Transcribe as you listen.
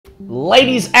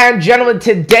Ladies and gentlemen,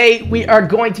 today we are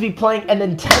going to be playing a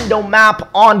Nintendo map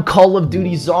on Call of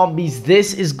Duty Zombies.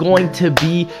 This is going to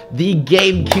be the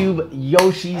GameCube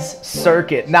Yoshi's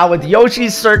Circuit. Now with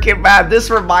Yoshi's Circuit, man, this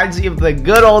reminds me of the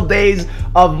good old days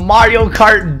of Mario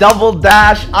Kart Double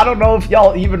Dash. I don't know if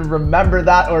y'all even remember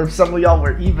that or if some of y'all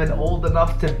were even old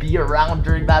enough to be around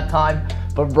during that time.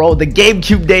 But bro, the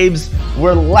GameCube days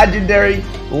were legendary.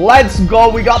 Let's go.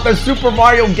 We got the Super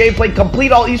Mario gameplay.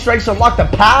 Complete all Easter eggs to unlock the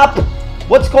PAP.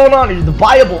 What's going on here? The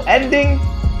viable ending.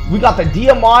 We got the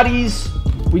Diamatis.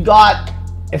 We got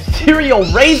Ethereal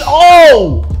Rays.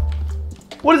 Oh!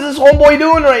 What is this homeboy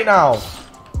doing right now?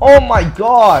 Oh my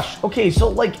gosh. Okay,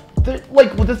 so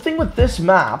the thing with this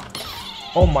map.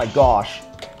 Oh my gosh.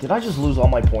 Did I just lose all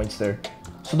my points there?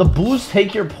 So the boos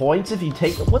take your points if you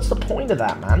take... What's the point of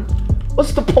that, man?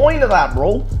 What's the point of that,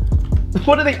 bro?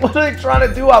 What are they trying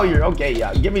to do out here? Okay,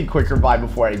 yeah, give me a quick revive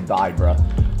before I die, bro.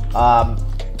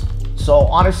 So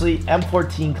honestly,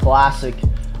 M14 Classic,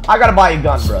 I gotta buy a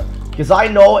gun, bro, because I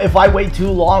know if I wait too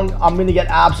long, I'm gonna get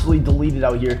absolutely deleted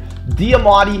out here.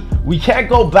 Diamati, we can't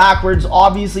go backwards.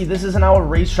 Obviously, this isn't how a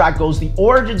racetrack goes. The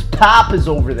Origins PAP is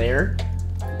over there.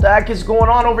 What the heck is going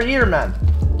on over here, man?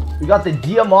 We got the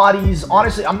Diamatis.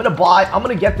 Honestly, I'm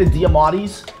gonna get the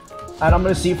Diamatis. And I'm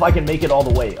going to see if I can make it all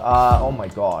the way. Oh my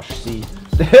gosh. See,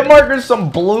 the hit marker is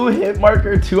some blue hit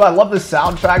marker too. I love the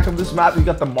soundtrack of this map. We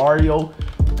got the Mario.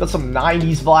 Got some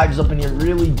 90s vibes up in here.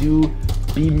 Really do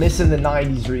be missing the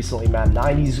 90s recently, man.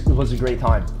 90s was a great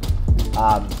time.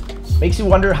 Makes you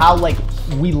wonder how, like,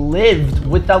 we lived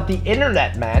without the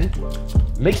internet, man.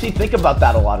 Makes me think about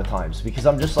that a lot of times. Because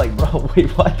I'm just like, bro, wait,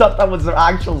 I thought that was an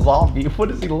actual zombie. What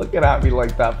is he looking at me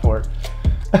like that for?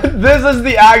 This is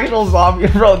the actual zombie,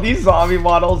 bro. These zombie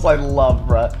models I love,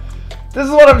 bro. This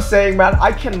is what I'm saying, man.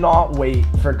 I cannot wait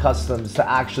for customs to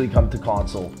actually come to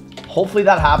console. Hopefully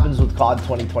that happens with COD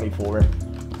 2024.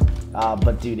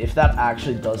 But dude, if that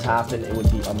actually does happen, it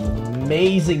would be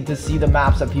amazing to see the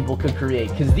maps that people could create.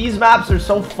 Because these maps are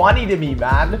so funny to me,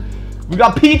 man. We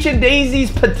got Peach and Daisy's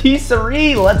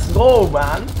Patisserie. Let's go,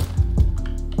 man.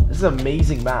 This is an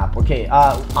amazing map. Okay,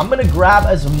 I'm going to grab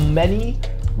as many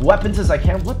weapons as I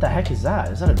can. What the heck is that?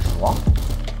 Is that a drop?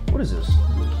 What is this?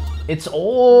 It's...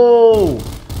 Oh!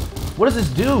 What does this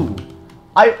do?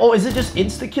 Oh, is it just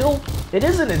insta-kill? It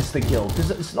is an insta-kill,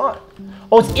 because it's not...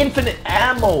 Oh, it's infinite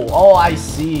ammo. Oh, I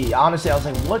see. Honestly, I was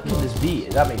like, what could this be?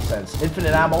 That makes sense.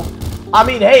 Infinite ammo. I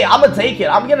mean, hey, I'm gonna take it.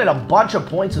 I'm getting a bunch of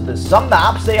points with this. Some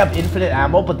maps, they have infinite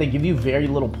ammo, but they give you very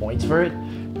little points for it.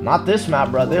 Not this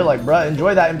map, bro. They're like, bro,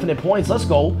 enjoy that infinite points. Let's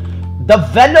go. The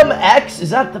Venom X, is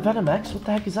that the Venom X? What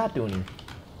the heck is that doing here?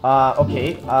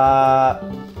 Okay,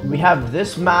 we have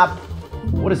this map.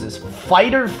 What is this?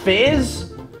 Fighter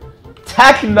Fizz?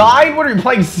 Tech 9? What are you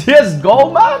playing,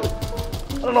 CSGO, man?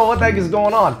 I don't know what the heck is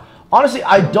going on. Honestly,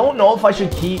 I don't know if I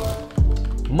should keep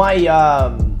my,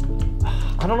 I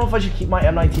don't know if I should keep my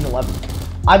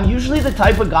M1911. I'm usually the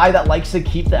type of guy that likes to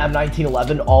keep the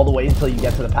M1911 all the way until you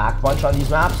get to the pack punch on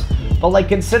these maps. But, like,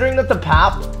 considering that the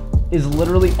PAP is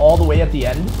literally all the way at the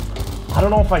end, I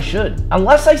don't know if I should.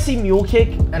 Unless I see Mule Kick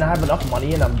and I have enough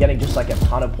money and I'm getting just like a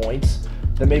ton of points,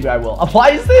 then maybe I will.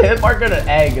 Applies the hit marker to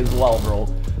egg as well,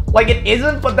 bro. Like, it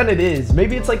isn't, but then it is.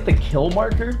 Maybe it's like the kill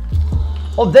marker.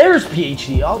 Oh, there's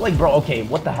PhD. I was like, bro, okay,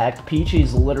 what the heck? PhD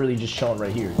is literally just showing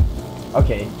right here.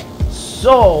 Okay,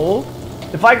 so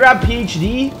if I grab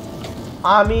PhD,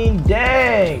 I mean,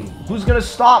 dang, who's gonna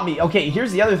stop me? Okay,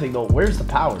 here's the other thing though. Where's the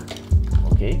power?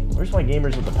 Okay, where's my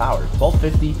gamers with the power?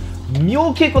 1250.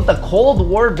 Mule Kick with the Cold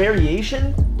War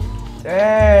variation?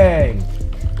 Dang.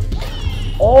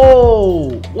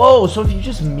 Oh, whoa, so if you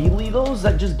just melee those,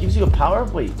 that just gives you a power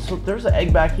up? Wait, so there's an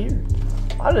egg back here.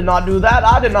 I did not do that.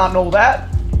 I did not know that.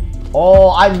 Oh,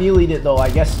 I meleeed it though.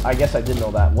 I guess I did know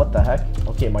that. What the heck?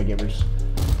 Okay, my gamers.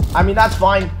 I mean, that's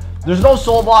fine. There's no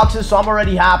soul boxes, so I'm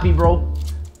already happy, bro.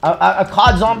 A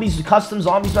COD Zombies, custom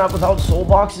Zombies map without soul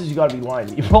boxes, you gotta be lying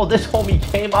to me. Bro, this homie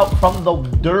came out from the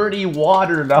dirty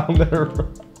water down there.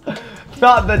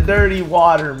 Not the dirty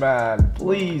water, man.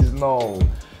 Please, no.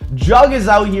 Jug is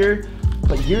out here,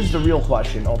 but here's the real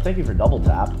question. Oh, thank you for double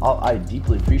tap. I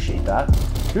deeply appreciate that.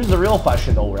 Here's the real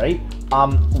question, though, right?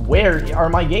 Where are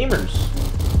my gamers?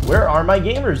 Where are my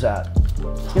gamers at?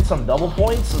 Let's get some double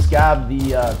points. Let's grab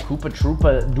the Koopa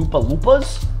Troopa Doopa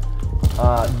Loopas.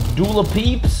 Dula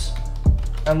Peeps,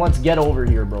 and let's get over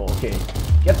here, bro. Okay,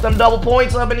 get them double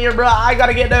points up in here, bro. I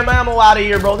gotta get them ammo out of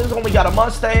here, bro. This homie got a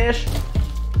mustache.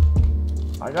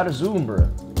 I gotta zoom,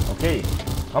 bro. Okay,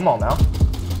 come on now.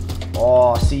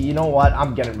 Oh, see, you know what?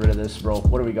 I'm getting rid of this, bro.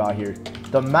 What do we got here?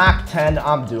 The Mac 10.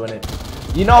 I'm doing it.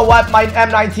 You know what, my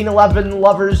M1911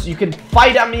 lovers? You can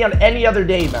fight at me on any other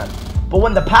day, man. But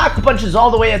when the pack punch is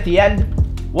all the way at the end,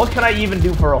 what can I even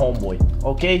do for a homeboy?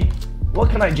 Okay? What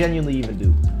can I genuinely even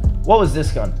do? What was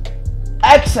this gun?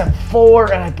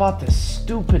 XM4, and I bought this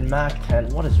stupid Mac 10.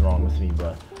 What is wrong with me,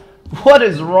 bro? What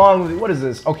is wrong with me? What is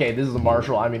this? Okay, this is a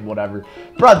Marshall. I mean, whatever.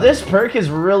 Bro, this perk is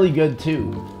really good,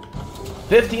 too.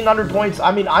 1,500 points.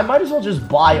 I mean, I might as well just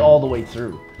buy all the way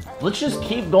through. Let's just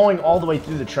keep going all the way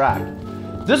through the track.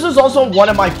 This is also one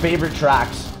of my favorite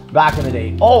tracks back in the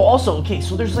day. Oh, also, okay,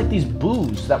 so there's like these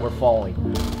boos that we're following.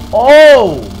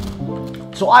 Oh!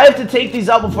 So I have to take these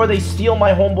out before they steal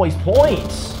my homeboy's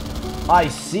points. I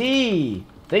see.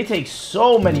 They take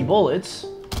so many bullets.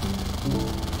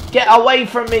 Get away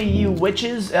from me, you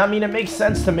witches. I mean, it makes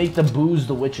sense to make the boos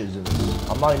the witches in this.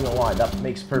 I'm not even gonna lie. That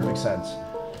makes perfect sense.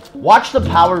 Watch the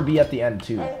power be at the end,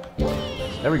 too.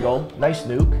 There we go. Nice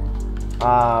nuke.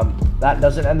 That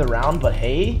doesn't end the round, but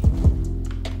hey.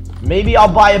 Maybe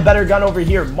I'll buy a better gun over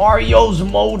here. Mario's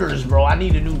Motors, bro. I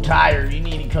need a new tire. You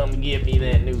need to come and give me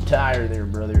that new tire there,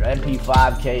 brother.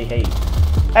 MP5K, hey.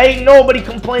 Ain't nobody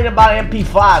complaining about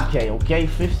MP5K, okay?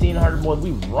 1,500, boy.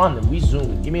 We run and we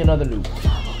zoom. Give me another nuke.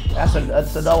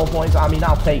 That's a double points. I mean,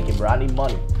 I'll take it, bro. I need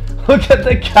money. Look at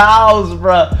the cows,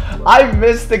 bro. I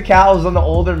miss the cows on the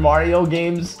older Mario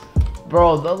games.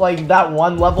 Bro, like that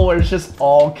one level where it's just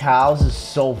all cows is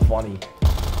so funny.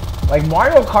 Like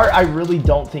Mario Kart, I really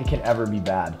don't think can ever be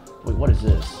bad. Wait, what is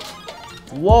this?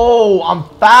 Whoa, I'm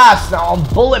fast now. I'm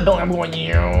bullet billing. I'm going.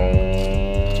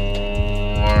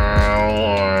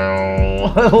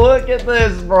 Look at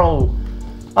this, bro.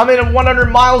 I'm in 100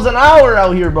 miles an hour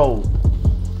out here, bro.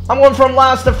 I'm going from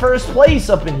last to first place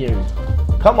up in here.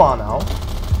 Come on now.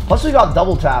 Plus we got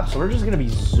double tap, so we're just gonna be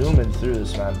zooming through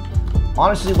this, man.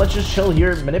 Honestly, let's just chill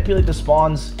here, manipulate the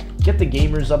spawns, get the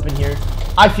gamers up in here.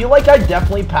 I feel like I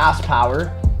definitely passed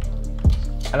power,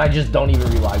 and I just don't even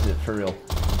realize it, for real.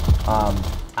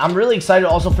 I'm really excited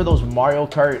also for those Mario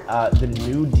Kart, the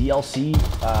new DLC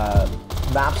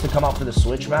maps to come out for the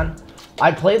Switch, man.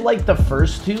 I played like the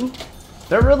first two.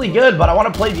 They're really good, but I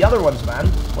want to play the other ones, man.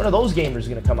 When are those gamers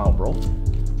gonna come out, bro?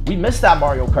 We missed that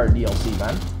Mario Kart DLC,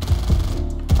 man.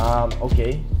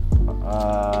 Okay.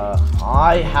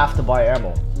 I have to buy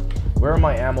ammo. Where are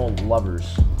my ammo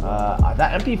lovers?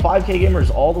 That MP5K gamer is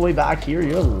all the way back here.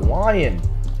 You're lying.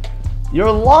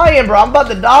 You're lying, bro. I'm about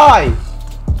to die.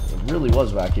 It really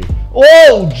was back here.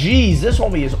 Oh, jeez. This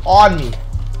homie is on me.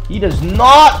 He does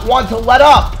not want to let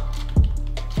up.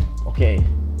 Okay.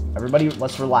 Everybody,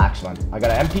 let's relax, man. I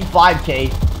got an MP5K.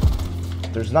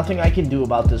 There's nothing I can do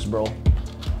about this, bro.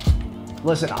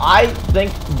 Listen, I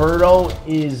think Birdo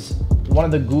is one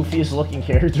of the goofiest looking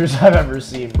characters I've ever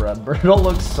seen, bro. Birdo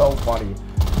looks so funny.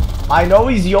 I know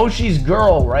he's Yoshi's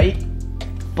girl, right?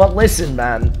 But listen,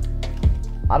 man.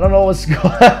 I don't know what's going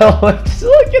on.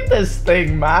 Look at this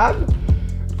thing, man.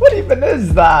 What even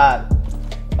is that?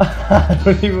 I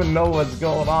don't even know what's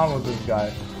going on with this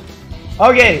guy.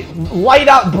 Okay, light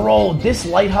out, bro. This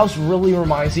lighthouse really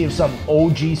reminds me of some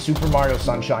OG Super Mario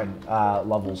Sunshine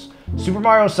levels. Super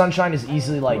Mario Sunshine is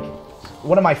easily like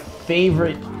one of my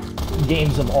favorite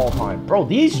games of all time. Bro,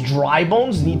 these dry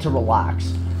bones need to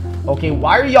relax. Okay,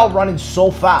 why are y'all running so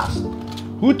fast?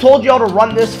 Who told y'all to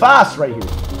run this fast right here?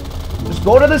 Just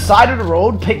go to the side of the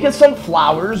road, pick up some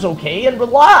flowers, okay, and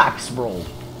relax, bro.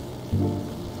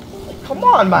 Like, come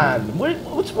on, man.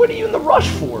 What are you in the rush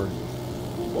for?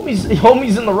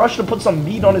 Homie's in the rush to put some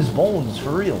meat on his bones,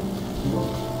 for real.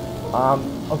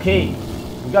 Okay.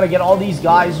 We gotta get all these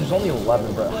guys. There's only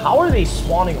 11, bro. How are they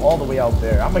spawning all the way out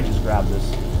there? I might just grab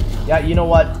this. Yeah, you know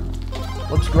what?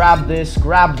 Let's grab this,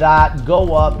 grab that,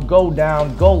 go up, go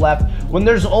down, go left. When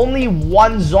there's only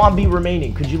one zombie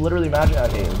remaining, could you literally imagine?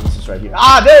 Okay, this is right here.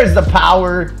 Ah, there's the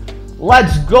power.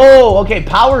 Let's go. Okay,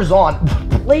 power's on.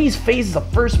 Blaze phase is the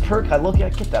first perk I look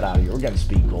at. Get that out of here. We're getting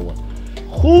speed gola.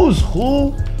 Who's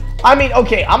who? I mean,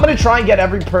 okay, I'm going to try and get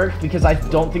every perk because I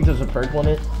don't think there's a perk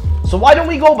limit. So why don't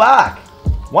we go back?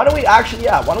 Why don't we actually,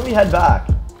 yeah, why don't we head back?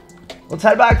 Let's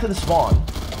head back to the spawn.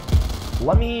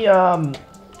 Let me,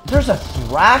 there's a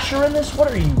Thrasher in this? What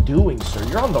are you doing, sir?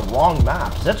 You're on the wrong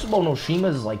map. Zetsubo Noshima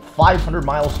is like 500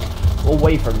 miles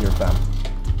away from your fam.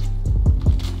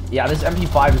 Yeah, this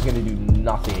MP5 is going to do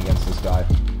nothing against this guy.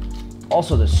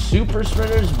 Also, the super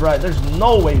sprinters, bro, there's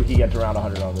no way we can get to around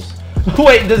 100 on this.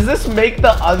 Wait, does this make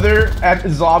the other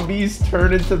zombies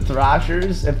turn into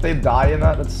Thrashers if they die in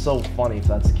that? That's so funny if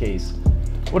that's the case.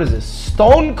 What is this?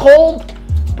 Stone Cold?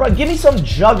 Bro, give me some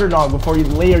Juggernaut before you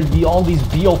layer all these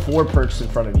BO4 perks in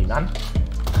front of me, man.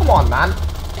 Come on, man.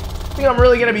 Think I'm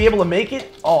really going to be able to make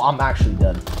it? Oh, I'm actually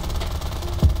dead.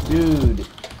 Dude.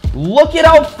 Look at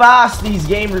how fast these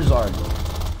gamers are.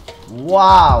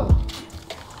 Wow.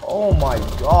 Oh my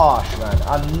gosh, man.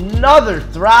 Another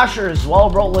Thrasher as well,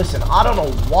 bro. Listen, I don't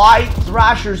know why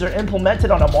Thrashers are implemented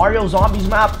on a Mario Zombies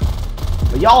map,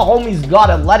 but y'all homies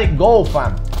gotta let it go,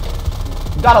 fam.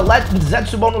 You gotta let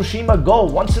Zetsubo no Shima go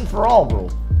once and for all, bro.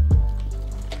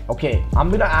 Okay, I'm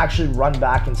gonna actually run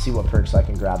back and see what perks I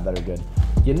can grab that are good.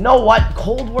 You know what?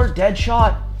 Cold War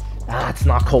Deadshot? Ah, it's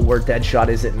not Cold War Deadshot,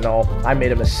 is it? No, I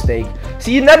made a mistake.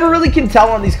 See, you never really can tell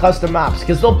on these custom maps,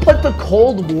 because they'll put the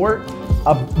Cold War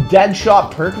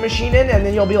Deadshot perk machine in, and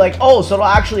then you'll be like, oh, so it'll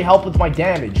actually help with my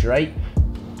damage, right?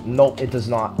 Nope, it does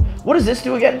not. What does this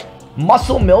do again?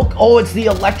 Muscle Milk? Oh, it's the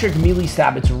electric melee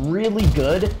stab. It's really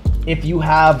good if you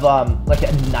have like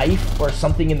a knife or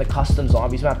something in the custom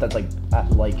zombies map that's like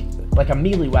a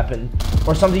melee weapon,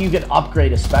 or something you can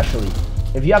upgrade especially.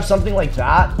 If you have something like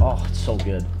that, oh, it's so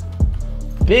good.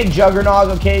 Big Juggernog.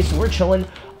 Okay, so we're chilling.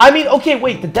 I mean, okay,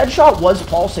 wait, the Deadshot was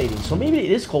pulsating, so maybe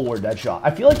it is Cold War Deadshot. I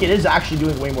feel like it is actually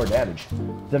doing way more damage.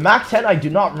 The Mach 10, I do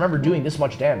not remember doing this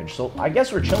much damage, so I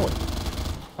guess we're chilling.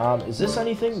 Is this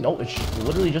anything? No, it's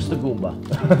literally just a Goomba.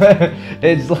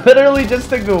 It's literally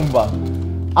just a Goomba.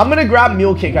 I'm gonna grab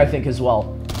Mule Kick, I think, as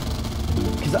well.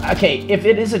 Because, okay, if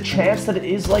it is a chance that it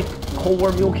is, like, Cold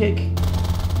War Mule Kick,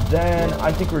 then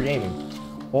I think we're gaming.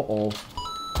 Uh-oh.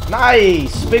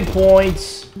 Nice! Big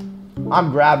points.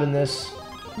 I'm grabbing this.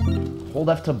 Hold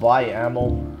F to buy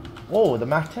ammo. Oh, the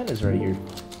Mach 10 is right here.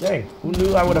 Dang, who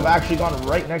knew I would have actually gone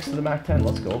right next to the Mach 10?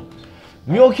 Let's go.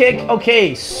 Mule Kick.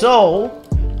 Okay, so,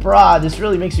 bruh, this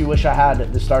really makes me wish I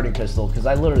had the starting pistol, because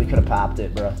I literally could have popped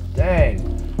it, bruh. Dang.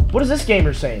 What is this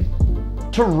gamer saying?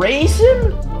 To race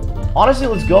him? Honestly,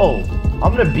 let's go.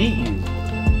 I'm gonna beat you.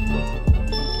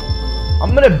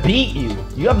 I'm gonna beat you.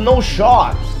 You have no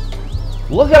shot.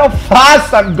 Look at how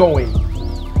fast I'm going.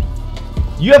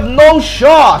 You have no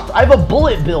shot. I have a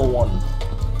bullet bill one.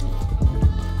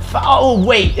 Oh,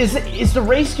 wait. Is the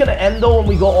race going to end, though, when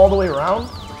we go all the way around?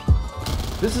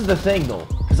 This is the thing, though.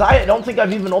 Because I don't think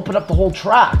I've even opened up the whole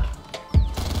track.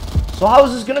 So how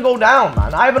is this going to go down,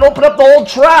 man? I haven't opened up the whole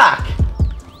track.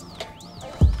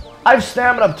 I have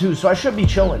stamina up, too, so I should be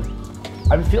chilling.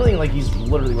 I'm feeling like he's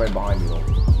literally right behind me, though.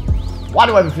 Why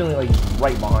do I have a feeling like he's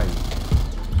right behind me?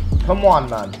 Come on,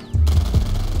 man.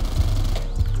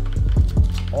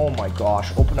 Oh my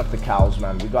gosh, open up the cows,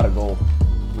 man. We gotta go.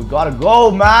 We gotta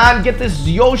go, man. Get this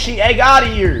Yoshi egg out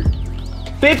of here.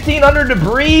 1,500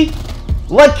 debris?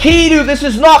 Lakitu, this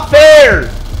is not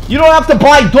fair. You don't have to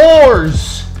buy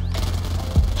doors.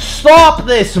 Stop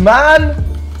this, man.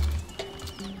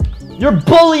 You're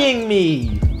bullying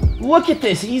me. Look at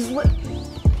this.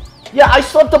 Yeah, I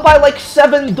still have to buy like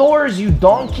 7 doors, you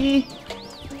donkey.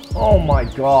 Oh my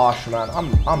gosh, man.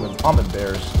 I'm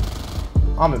embarrassed.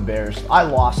 I'm embarrassed. I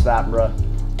lost that, bruh.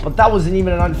 But that wasn't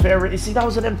even an unfair race. See, that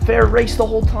was an unfair race the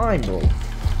whole time, bro.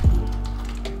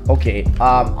 Okay,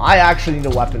 I actually need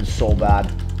a weapon so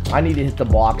bad. I need to hit the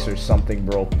box or something,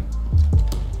 bro.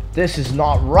 This is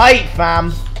not right,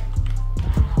 fam.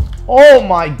 Oh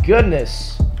my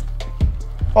goodness.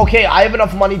 Okay, I have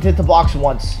enough money to hit the box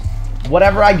once.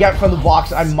 Whatever I get from the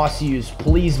box, I must use.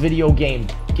 Please, video game.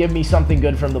 Give me something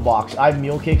good from the box. I have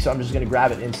Mule Kick, so I'm just going to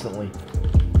grab it instantly.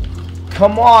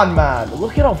 Come on, man.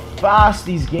 Look at how fast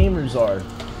these gamers are.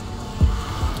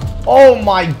 Oh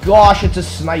my gosh, it's a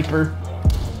sniper.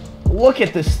 Look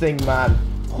at this thing, man.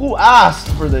 Who asked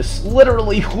for this?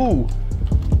 Literally, who?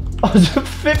 Oh, it's a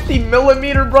 50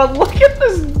 millimeter, bro. Look at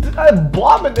this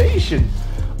abomination.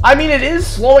 I mean, it is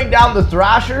slowing down the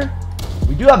Thrasher.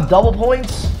 We do have double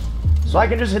points, so I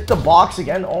can just hit the box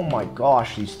again. Oh my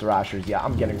gosh, these Thrashers. Yeah,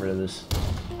 I'm getting rid of this.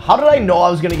 How did I know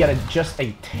I was going to get just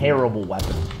a terrible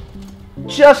weapon?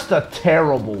 Just a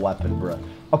terrible weapon, bro.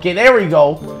 Okay, there we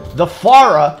go. The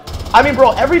Farah. I mean,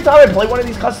 bro, every time I play one of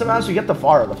these custom maps, we get the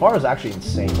Farah. The Farah is actually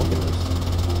insane. Look at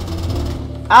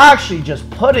this. Actually just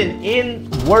putting in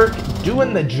work,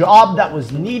 doing the job that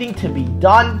was needing to be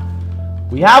done.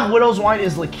 We have Widow's Wine.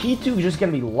 Is Lakitu just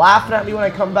going to be laughing at me when I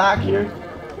come back here?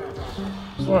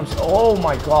 That's what I'm saying. Oh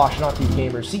my gosh, not these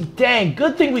gamers. See, dang,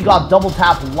 good thing we got double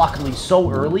tap luckily so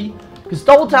early. Because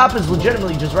double tap is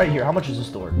legitimately just right here. How much is this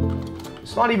door?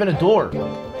 It's not even a door.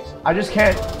 I just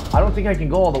can't. I don't think I can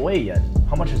go all the way yet.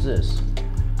 How much is this?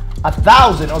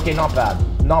 1,000. Okay, not bad.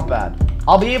 Not bad.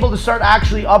 I'll be able to start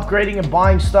actually upgrading and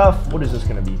buying stuff. What is this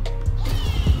going to be?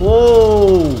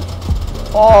 Whoa.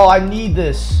 Oh, I need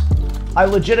this. I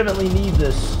legitimately need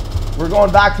this. We're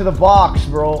going back to the box,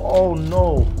 bro. Oh,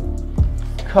 no.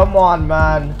 Come on,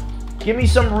 man. Give me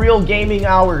some real gaming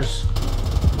hours.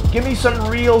 Give me some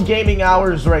real gaming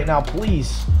hours right now,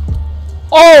 please.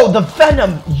 Oh, the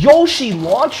Venom Yoshi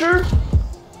launcher?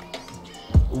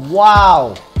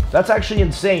 Wow. That's actually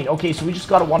insane. Okay, so we just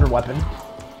got a wonder weapon.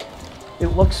 It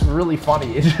looks really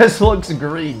funny. It just looks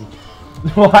green.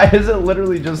 Why does it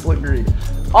literally just look green?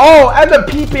 Oh, and the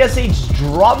PPSH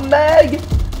drum mag?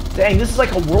 Dang, this is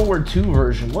like a World War II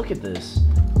version. Look at this.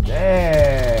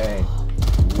 Dang.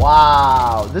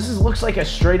 Wow. This looks like a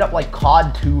straight up like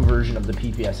COD 2 version of the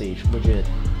PPSH. Legit.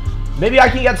 Maybe I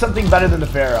can get something better than the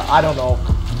Farah. I don't know.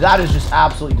 That is just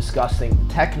absolutely disgusting.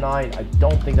 Tech 9, I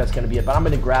don't think that's going to be it. But I'm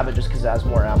going to grab it just because it has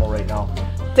more ammo right now.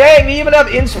 Dang, they even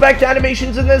have inspect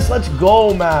animations in this? Let's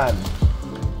go, man.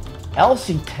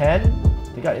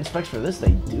 LC10? They got inspects for this?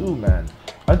 They do, man.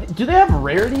 Do they have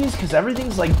rarities? Because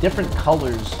everything's like different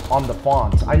colors on the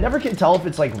fonts. I never can tell if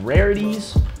it's like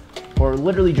rarities or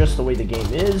literally just the way the game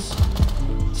is.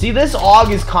 See, this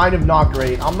AUG is kind of not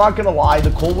great. I'm not going to lie.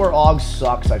 The Cold War AUG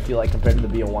sucks, I feel like, compared to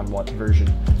the BO1 version.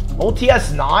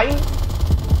 OTS 9?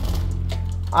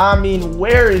 I mean,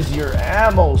 where is your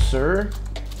ammo, sir?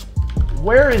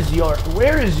 Where is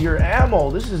your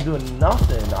ammo? This is doing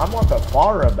nothing. I want the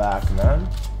Farah back, man.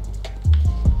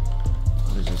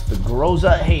 What is this? The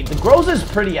Groza? Hey, the Groza is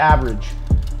pretty average.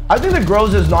 I think the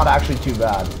Groza is not actually too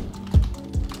bad.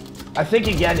 I think,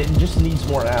 again, it just needs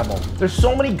more ammo. There's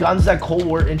so many guns that Cold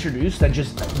War introduced that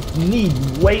just need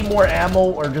way more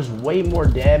ammo or just way more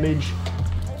damage.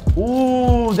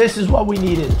 Ooh, this is what we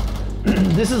needed.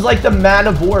 This is like the Man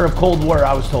of War of Cold War,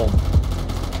 I was told.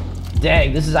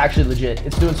 Dang, this is actually legit.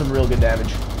 It's doing some real good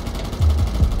damage.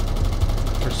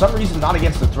 For some reason, not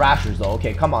against the Thrashers, though.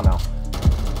 Okay, come on now.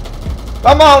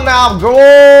 Come on now,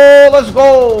 go! Let's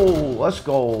go! Let's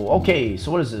go. Okay,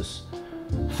 so what is this?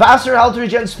 Faster health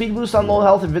regen, speed boost on low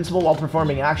health, invincible while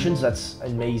performing actions. That's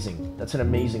amazing. That's an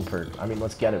amazing perk. I mean,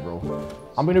 let's get it, bro.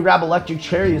 I'm going to grab Electric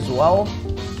Cherry as well.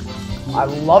 I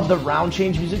love the round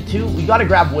change music, too. We got to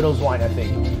grab Widow's Wine, I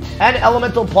think. And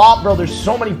Elemental Pop, bro. There's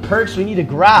so many perks we need to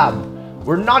grab.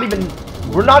 We're not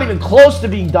even close to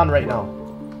being done right now.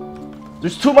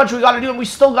 There's too much we got to do, and we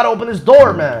still got to open this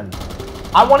door, man.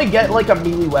 I want to get, like, a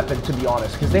melee weapon, to be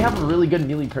honest, because they have really good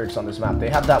melee perks on this map. They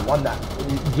have that one that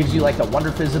gives you, like, the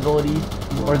Wonder Fizz ability,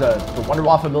 or the Wonder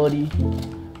Waff ability.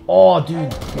 Oh,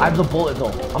 dude, I have the bullet, though.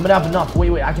 I'm going to have enough.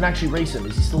 Wait, I can actually race him.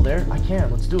 Is he still there? I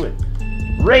can. Let's do it.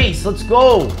 Race, let's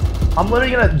go. I'm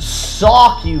literally going to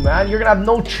sock you, man. You're going to have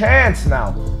no chance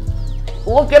now.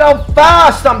 Look at how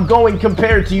fast I'm going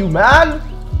compared to you, man.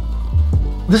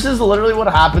 This is literally what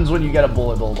happens when you get a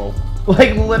bullet bill, though.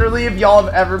 Like, literally, if y'all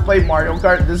have ever played Mario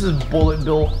Kart, this is bullet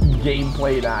bill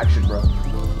gameplay in action, bro.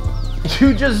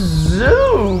 You just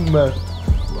zoom.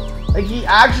 Like, he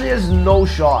actually has no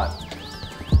shot.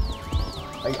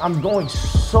 Like, I'm going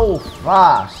so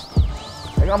fast.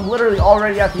 Like, I'm literally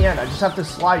already at the end. I just have to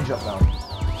slide jump now.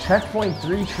 Checkpoint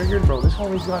 3 triggered, bro. This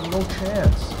homie's got no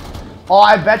chance. Oh,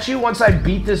 I bet you once I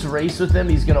beat this race with him,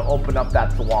 he's going to open up that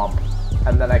thwomp.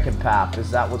 And then I can pap. Is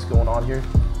that what's going on here?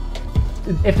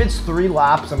 If it's 3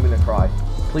 laps, I'm going to cry.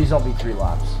 Please don't be 3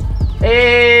 laps.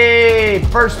 Hey,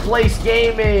 first place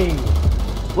gaming.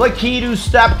 Lakitu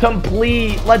step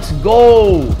complete. Let's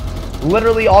go.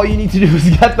 Literally, all you need to do is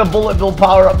get the bullet bill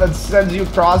power up that sends you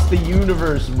across the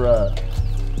universe, bruh.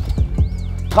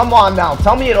 Come on now.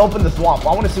 Tell me it opened the thwomp.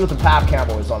 I want to see what the pap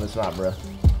camo is on this map, bruh.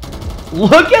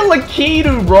 Look at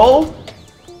Lakitu, bro.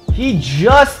 He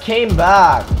just came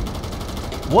back.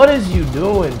 What is you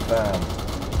doing, fam?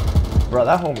 Bro,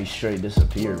 that homie straight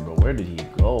disappeared, bro. Where did he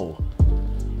go?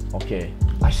 Okay.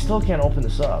 I still can't open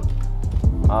this up.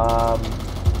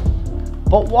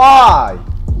 But why?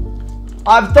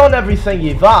 I've done everything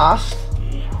you've asked.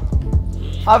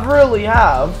 I really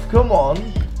have. Come on.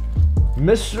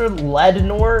 Mr.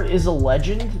 Lednor is a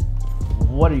legend?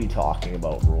 What are you talking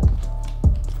about, bro?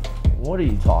 What are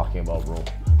you talking about, bro?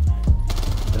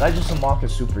 Did I just unlock a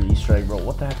super Easter egg, bro?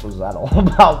 What the heck was that all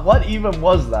about? What even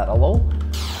was that? Hello?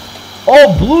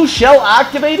 Oh, blue shell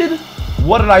activated?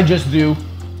 What did I just do?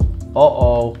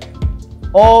 Uh-oh.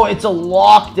 Oh, it's a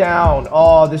lockdown.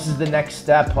 Oh, this is the next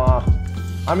step, huh?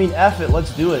 I mean, F it.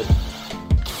 Let's do it.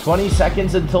 20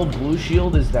 seconds until blue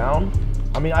shield is down.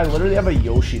 I mean, I literally have a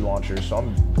Yoshi launcher, so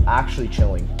I'm actually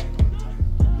chilling.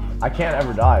 I can't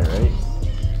ever die, right?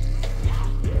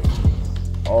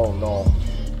 Oh, no.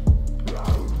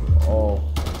 Oh.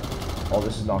 Oh,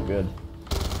 this is not good.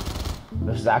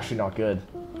 This is actually not good.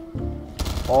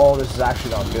 Oh, this is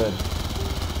actually not good.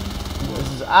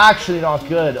 This is actually not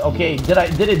good. Okay, did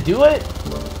it do it?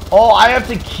 Oh, I have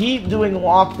to keep doing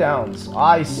lockdowns.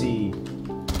 I see.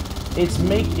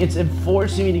 It's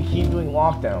enforcing me to keep doing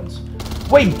lockdowns.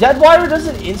 Wait, Deadwire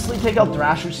doesn't instantly take out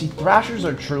Thrashers? See, Thrashers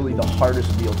are truly the hardest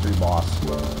BO3 boss.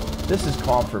 This is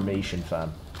confirmation,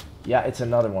 fam. Yeah, it's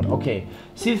another one. Okay.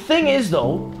 See, the thing is,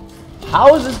 though,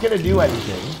 How is this gonna do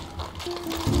anything?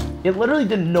 It literally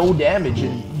did no damage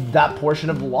in that portion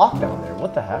of the lockdown there.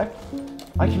 What the heck?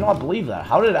 I cannot believe that.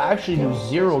 How did it actually do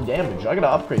 0 damage? I gotta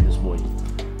upgrade this boy.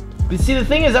 But see, the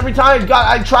thing is, every time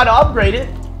I try to upgrade it,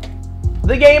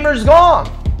 the gamer's gone.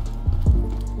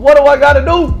 What do I gotta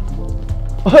do?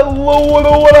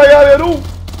 Hello, what I gotta do?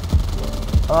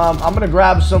 I'm gonna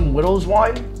grab some Widow's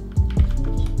Wine.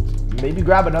 Maybe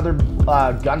grab another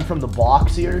gun from the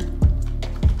box here.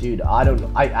 Dude,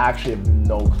 I actually have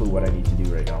no clue what I need to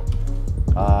do right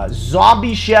now.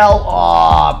 Zombie shell.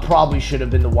 Oh, probably should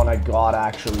have been the one I got,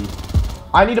 actually.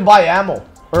 I need to buy ammo.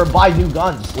 Or buy new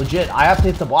guns. Legit. I have to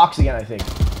hit the box again, I think. I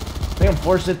think I'm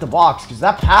forced to hit the box. Because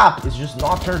that PAP is just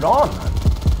not turned on, man.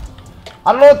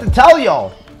 I don't know what to tell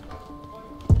y'all.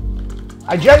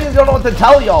 I genuinely don't know what to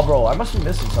tell y'all, bro. I must be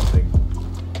missing something.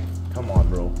 Come on,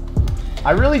 bro.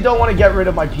 I really don't want to get rid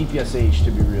of my PPSH,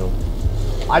 to be real.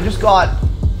 I just got...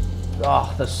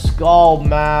 Oh, the skull,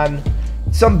 man.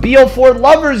 Some BO4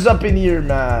 lovers up in here,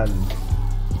 man.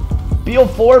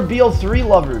 BO4, BO3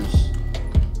 lovers.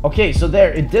 Okay, so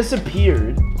there, it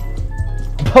disappeared.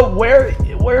 But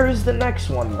where is the next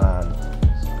one, man?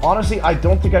 Honestly, I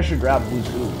don't think I should grab Blue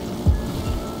Food.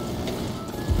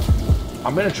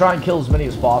 I'm gonna try and kill as many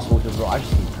as possible because, bro, I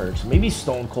just need perks. Maybe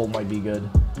Stone Cold might be good.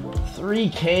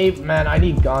 3K, man, I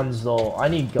need guns, though. I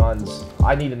need guns.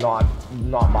 I need to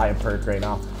not buy a perk right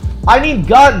now. I need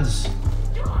guns!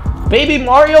 Baby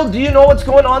Mario, do you know what's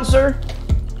going on, sir?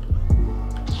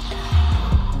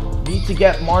 Need to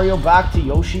get Mario back to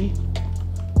Yoshi?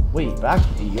 Wait, back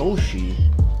to Yoshi?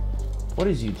 What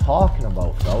is you talking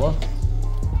about, fella?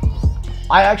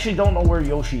 I actually don't know where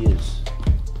Yoshi is.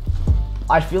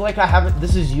 I feel like I haven't...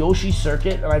 This is Yoshi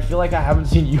Circuit, and I feel like I haven't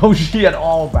seen Yoshi at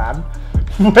all, man.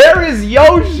 Where is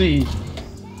Yoshi?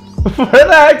 Where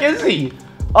the heck is he?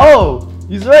 Oh,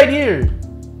 he's right here.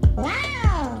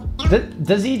 Wow.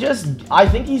 Does he just... I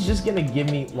think he's just gonna give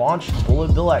me... Launch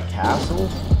Bullet Bill at Castle?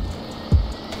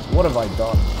 What have I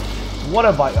done? What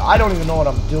have I don't even know what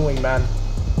I'm doing, man.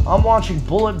 I'm launching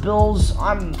Bullet Bills.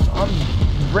 I'm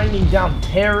bringing down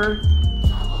terror.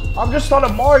 I'm just on a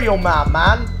Mario map,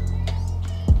 man.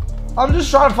 I'm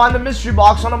just trying to find the mystery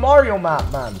box on a Mario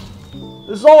map, man.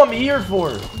 This is all I'm here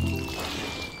for. This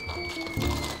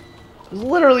is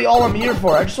literally all I'm here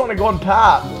for. I just want to go and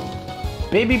pap.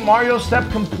 Baby Mario step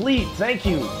complete. Thank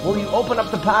you. Will you open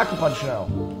up the pack-a-punch now?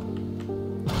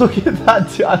 Look at that,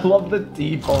 dude. I love the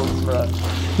T-pose, bro.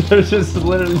 They're just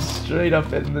literally straight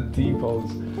up in the T-pose.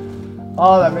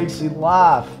 Oh, that makes me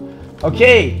laugh.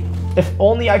 Okay. If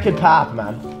only I could pap,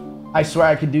 man. I swear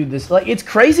I could do this. Like, it's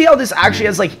crazy how this actually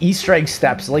has, like, Easter egg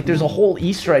steps. Like, there's a whole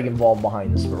Easter egg involved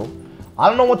behind this, bro. I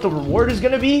don't know what the reward is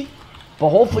gonna be, but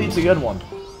hopefully it's a good one.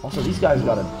 Also, these guys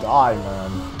gotta die,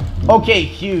 man. Okay,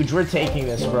 huge. We're taking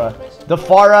this, bro. The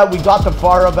Farah, we got the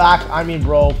Farah back. I mean,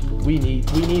 bro, we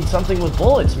need something with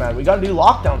bullets, man. We gotta do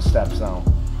lockdown steps now.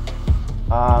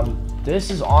 This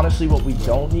is honestly what we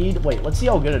don't need. Wait, let's see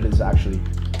how good it is, actually.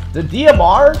 The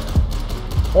DMR?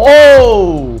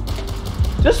 Oh!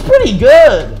 Just pretty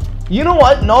good. You know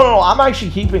what? No. I'm actually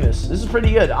keeping this. This is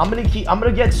pretty good. I'm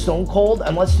gonna get Stone Cold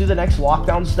and let's do the next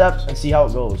lockdown steps and see how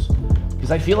it goes. Because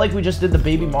I feel like we just did the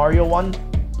Baby Mario one.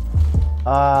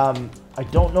 I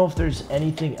don't know if there's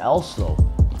anything else though.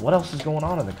 What else is going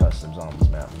on in the custom zombies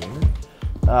map?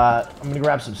 I'm gonna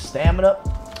grab some stamina.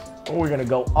 We're gonna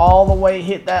go all the way,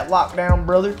 hit that lockdown,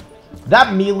 brother.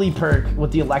 That melee perk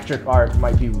with the electric arc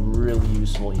might be really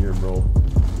useful here, bro.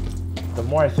 The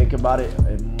more I think about it,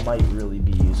 it might really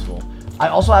be useful. I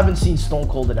also haven't seen Stone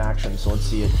Cold in action, so let's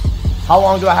see it. How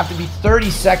long do I have to be? 30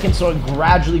 seconds, so it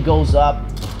gradually goes up.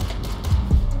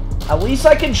 At least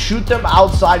I can shoot them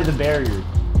outside of the barrier.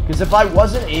 Because if I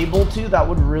wasn't able to, that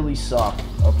would really suck.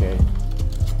 Okay.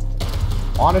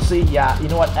 Honestly, yeah, you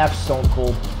know what? F Stone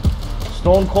Cold.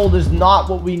 Stone Cold is not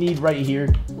what we need right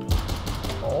here.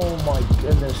 Oh my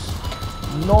goodness.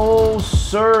 No,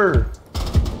 sir.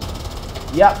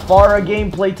 Yeah, Farah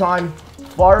gameplay time.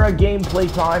 Farah gameplay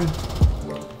time.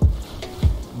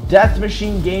 Death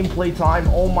Machine gameplay time.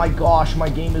 Oh my gosh, my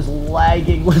game is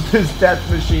lagging with this Death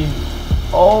Machine.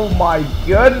 Oh my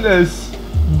goodness.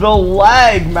 The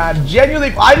lag, man. Genuinely,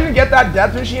 if I didn't get that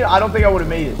Death Machine, I don't think I would have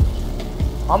made it.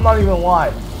 I'm not even gonna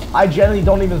lie. I genuinely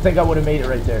don't even think I would have made it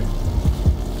right there.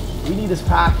 We need this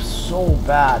PAP so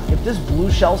bad. If this blue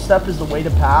shell step is the way to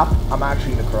PAP, I'm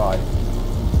actually gonna cry.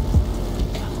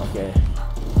 Okay.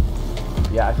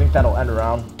 Yeah, I think that'll end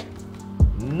around.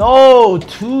 No!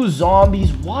 2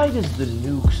 zombies. Why does the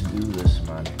nukes do this,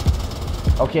 man?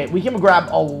 Okay, we can grab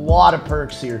a lot of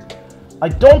perks here. I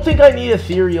don't think I need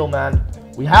ethereal, man.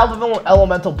 We have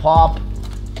elemental pop.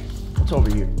 Let's What's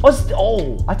over here?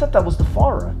 Oh, I thought that was the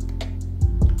Farah.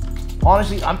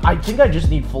 Honestly, I think I just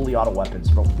need fully auto weapons,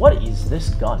 bro. What is this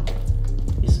gun?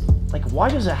 Like, why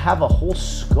does it have a whole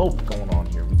scope going on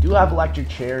here? We do have electric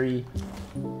cherry.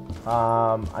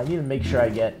 I need to make sure I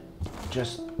get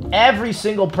just every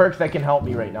single perk that can help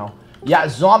me right now. Yeah,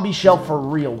 zombie shell for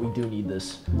real. We do need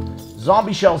this.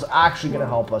 Zombie shell's actually gonna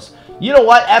help us. You know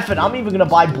what? F it. I'm even gonna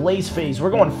buy Blaze Phase.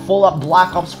 We're going full up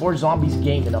Black Ops 4 zombies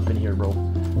gaming up in here, bro.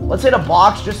 Let's hit a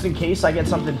box just in case I get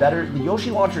something better. The Yoshi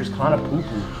launcher is kind of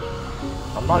poo-poo.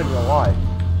 I'm not even gonna lie.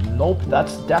 Nope,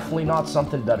 that's definitely not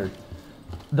something better.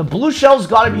 The blue shell's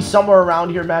got to be somewhere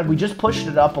around here, man. We just pushed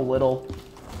it up a little.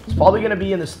 It's probably going to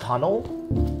be in this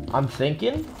tunnel, I'm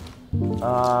thinking.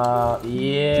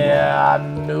 Yeah, I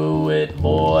knew it,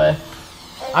 boy.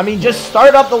 I mean, just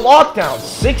start up the lockdown.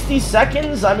 60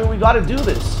 seconds? I mean, we got to do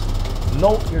this.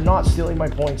 Nope, you're not stealing my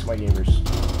points, my gamers.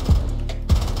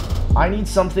 I need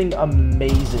something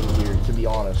amazing here, to be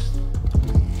honest.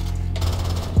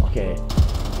 Okay.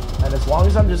 And as long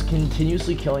as I'm just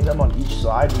continuously killing them on each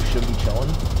side, we should be chilling.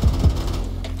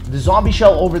 The zombie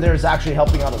shell over there is actually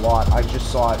helping out a lot. I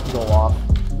just saw it go off.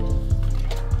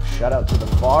 Shout out to the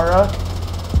Farah.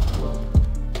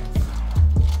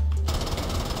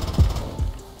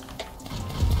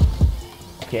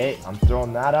 Okay, I'm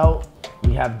throwing that out.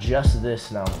 We have just this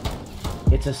now.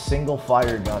 It's a single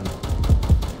fire gun.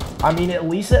 I mean, at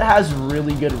least it has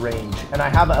really good range. And I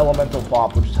have an elemental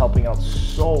pop, which is helping out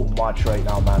so much right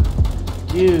now, man.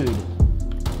 Dude.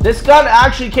 This gun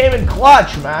actually came in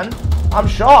clutch, man. I'm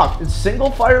shocked. It's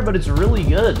single fire, but it's really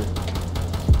good.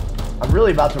 I'm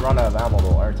really about to run out of ammo,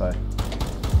 though, aren't I?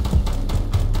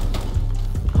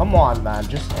 Come on, man.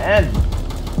 Just end.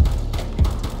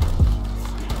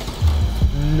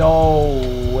 No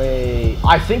way.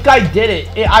 I think I did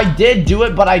it. I did do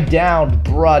it, but I downed.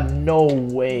 Bruh, no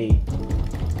way.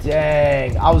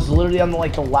 Dang. I was literally on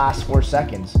like the last 4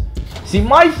 seconds. See,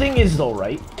 my thing is though,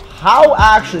 right? How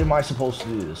actually am I supposed to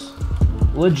do this?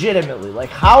 Legitimately. Like,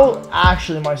 how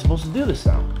actually am I supposed to do this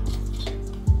now?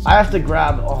 I have to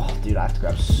grab... Oh, dude, I have to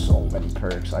grab so many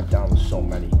perks. I've downed so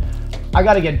many. I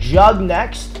gotta get Jug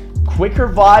next, Quick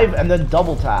Revive, and then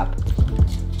Double Tap.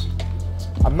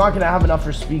 I'm not gonna have enough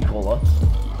for Speed Cola.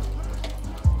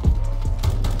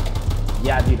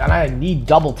 Yeah, dude, and I need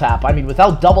Double Tap. I mean,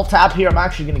 without Double Tap here, I'm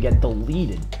actually gonna get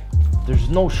deleted. There's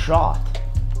no shot.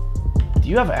 Do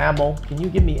you have ammo? Can you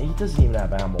give me... He doesn't even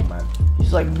have ammo, man.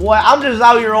 He's like, what? I'm just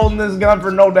out here holding this gun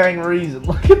for no dang reason.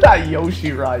 Look at that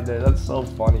Yoshi right there. That's so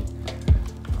funny.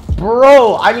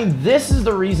 Bro, I mean, this is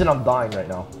the reason I'm dying right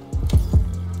now.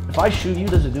 If I shoot you,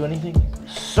 does it do anything?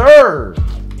 Sir!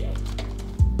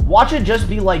 Watch it just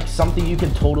be like something you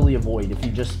can totally avoid if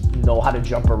you just know how to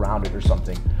jump around it or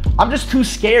something. I'm just too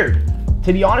scared.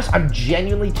 To be honest, I'm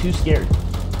genuinely too scared.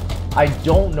 I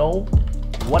don't know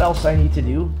what else I need to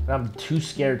do, and I'm too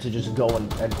scared to just go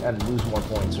and lose more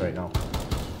points right now.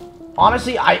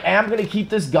 Honestly, I am going to keep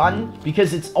this gun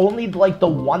because it's only like the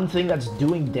one thing that's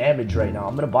doing damage right now.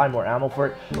 I'm going to buy more ammo for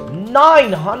it.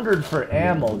 900 for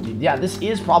ammo, dude. Yeah, this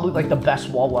is probably like the best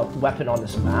wall weapon on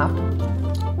this map.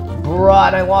 Bruh,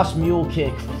 and I lost Mule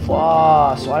Kick.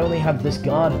 Fuck, so I only have this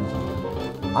gun.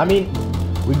 I mean,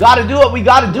 we got to do what we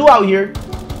got to do out here.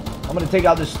 I'm going to take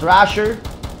out this Thrasher.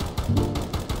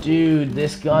 Dude,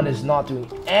 this gun is not doing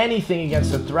anything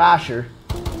against the Thrasher.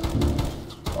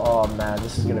 Oh, man,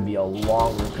 this is going to be a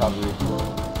long recovery.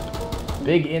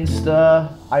 Big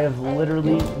Insta. I have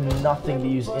literally nothing to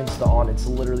use Insta on. It's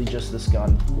literally just this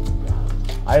gun.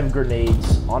 I have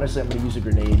grenades. Honestly, I'm going to use a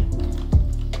grenade.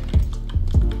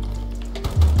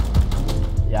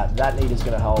 Yeah, that nade is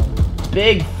going to help.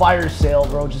 Big fire sale,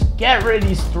 bro. Just get rid of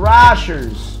these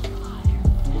Thrashers.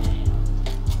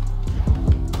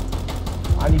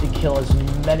 I need to kill as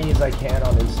many as I can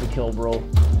on insta-kill, bro.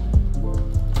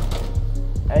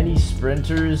 Any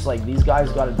sprinters, like, these guys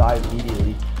gotta die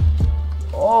immediately.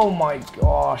 Oh my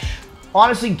gosh.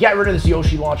 Honestly, get rid of this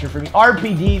Yoshi launcher for me.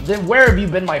 RPD, then where have you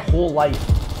been my whole life?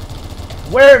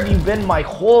 Where have you been my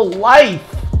whole life?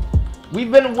 We've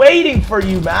been waiting for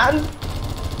you, man.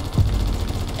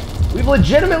 We've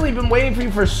legitimately been waiting for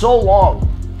you for so long.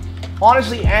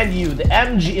 Honestly, and you. The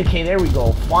MG. Okay, there we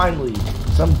go. Finally.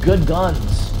 Some good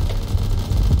guns.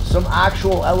 Some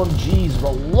actual LMGs,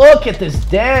 bro. Look at this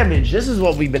damage. This is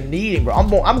what we've been needing, bro.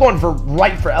 I'm going for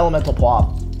right for elemental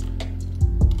pop.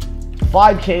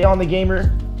 5K on the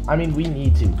gamer. I mean, we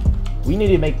need to. We need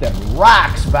to make them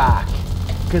racks back.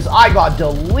 Because I got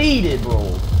deleted,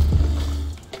 bro.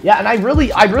 Yeah, and I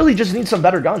really just need some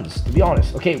better guns, to be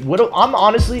honest. Okay,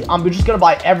 I'm just going to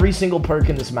buy every single perk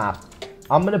in this map.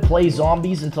 I'm gonna play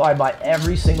zombies until I buy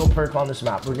every single perk on this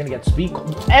map. We're gonna get speed,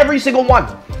 every single one.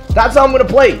 That's how I'm gonna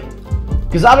play.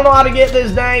 Because I don't know how to get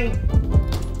this dang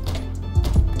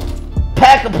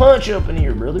pack a punch up in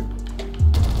here, brother.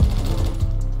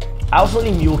 I also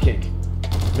need mule kick.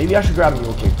 Maybe I should grab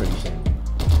mule kick pretty soon.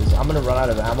 Because I'm gonna run out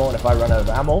of ammo, and if I run out of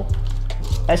ammo,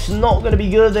 it's not gonna be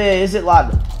good there, is it,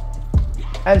 lad?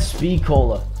 And speed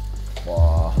cola.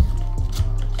 Wow.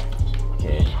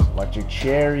 Okay, electric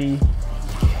cherry.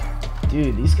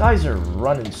 Dude, these guys are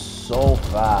running so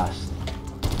fast.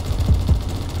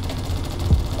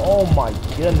 Oh my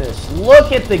goodness.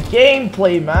 Look at the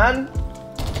gameplay, man.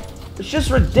 It's just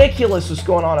ridiculous what's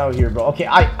going on out here, bro. Okay,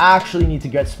 I actually need to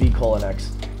get speed cola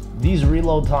next. These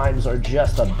reload times are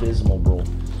just abysmal, bro.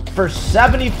 For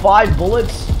 75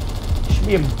 bullets, you should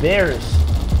be embarrassed.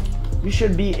 You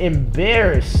should be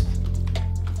embarrassed.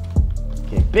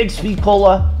 Okay, big speed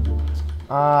cola.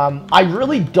 I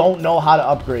really don't know how to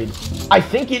upgrade. I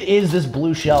think it is this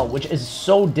blue shell, which is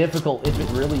so difficult if it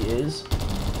really is.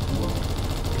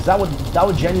 Because that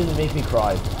would genuinely make me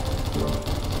cry.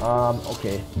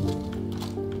 Okay.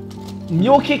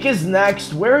 Mule kick is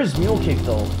next. Where is mule kick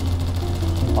though?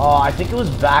 I think it was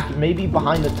back, maybe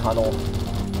behind the tunnel.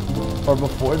 Or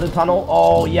before the tunnel.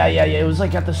 Oh, yeah. It was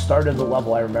like at the start of the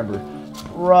level, I remember.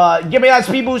 Bruh, give me that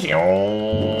speed boost.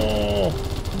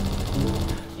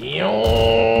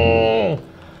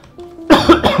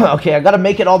 Okay, I gotta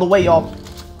make it all the way, y'all.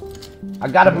 I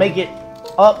gotta make it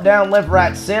up, down, left,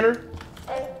 right, center.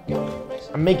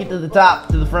 I make it to the top,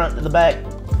 to the front, to the back.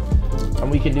 And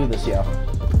we can do this, yeah.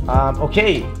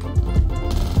 Okay.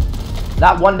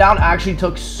 That one down actually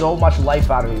took so much life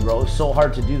out of me, bro. It's so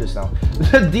hard to do this now.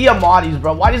 The Diamantis,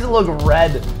 bro. Why does it look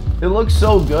red? It looks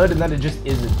so good, and then it just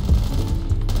isn't.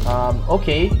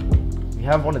 Okay. We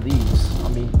have one of these. I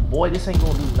mean, boy, this ain't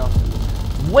gonna do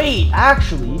nothing. Wait,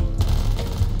 actually.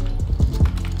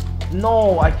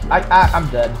 No, I'm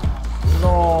dead.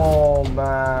 No,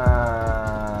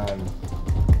 man.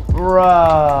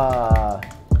 Bruh.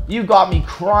 You got me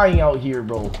crying out here,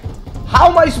 bro. How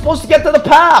am I supposed to get to the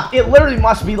path? It literally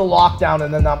must be the lockdown,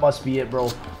 and then that must be it,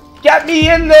 bro. Get me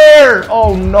in there!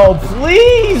 Oh, no.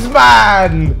 Please,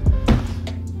 man!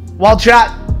 Well,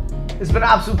 chat, it's been an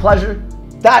absolute pleasure.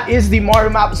 That is the Mario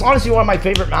map. It's honestly one of my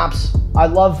favorite maps. I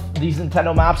love these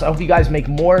Nintendo maps. I hope you guys make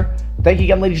more. Thank you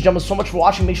again, ladies and gentlemen, so much for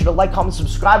watching. Make sure to like, comment,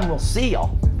 subscribe, and we'll see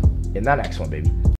y'all in that next one, baby.